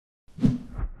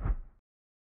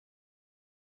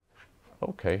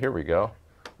Okay, here we go.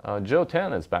 Joe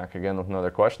 10 is back again with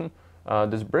another question.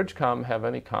 Does Bridgecom have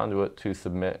any conduit to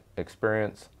submit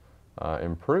experience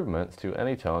improvements to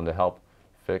Anytone to help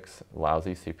fix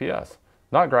lousy CPS?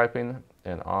 Not griping,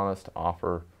 an honest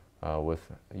offer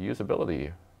with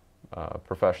usability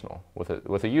professional. With a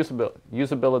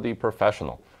usability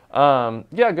professional.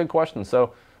 Yeah, good question.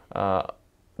 So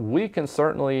we can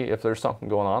certainly, if there's something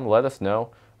going on, let us know.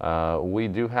 We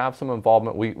do have some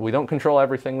involvement. We don't control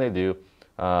everything they do,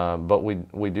 but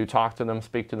we do talk to them,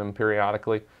 speak to them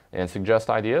periodically, and suggest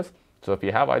ideas. So if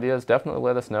you have ideas, definitely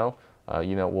let us know.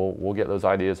 You know, we'll get those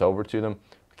ideas over to them.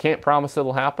 Can't promise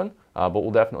it'll happen, but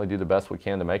we'll definitely do the best we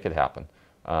can to make it happen.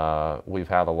 We've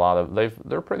had a lot of,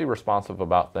 they're pretty responsive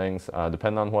about things,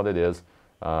 depending on what it is.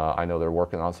 I know they're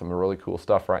working on some really cool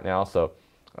stuff right now, so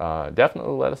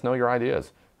definitely let us know your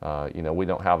ideas. You know, we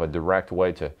don't have a direct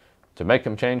way to make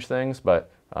them change things,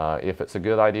 but if it's a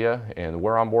good idea and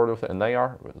we're on board with it and they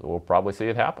are, we'll probably see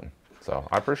it happen. So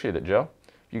I appreciate it, Joe.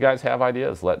 If you guys have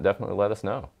ideas, definitely let us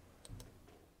know.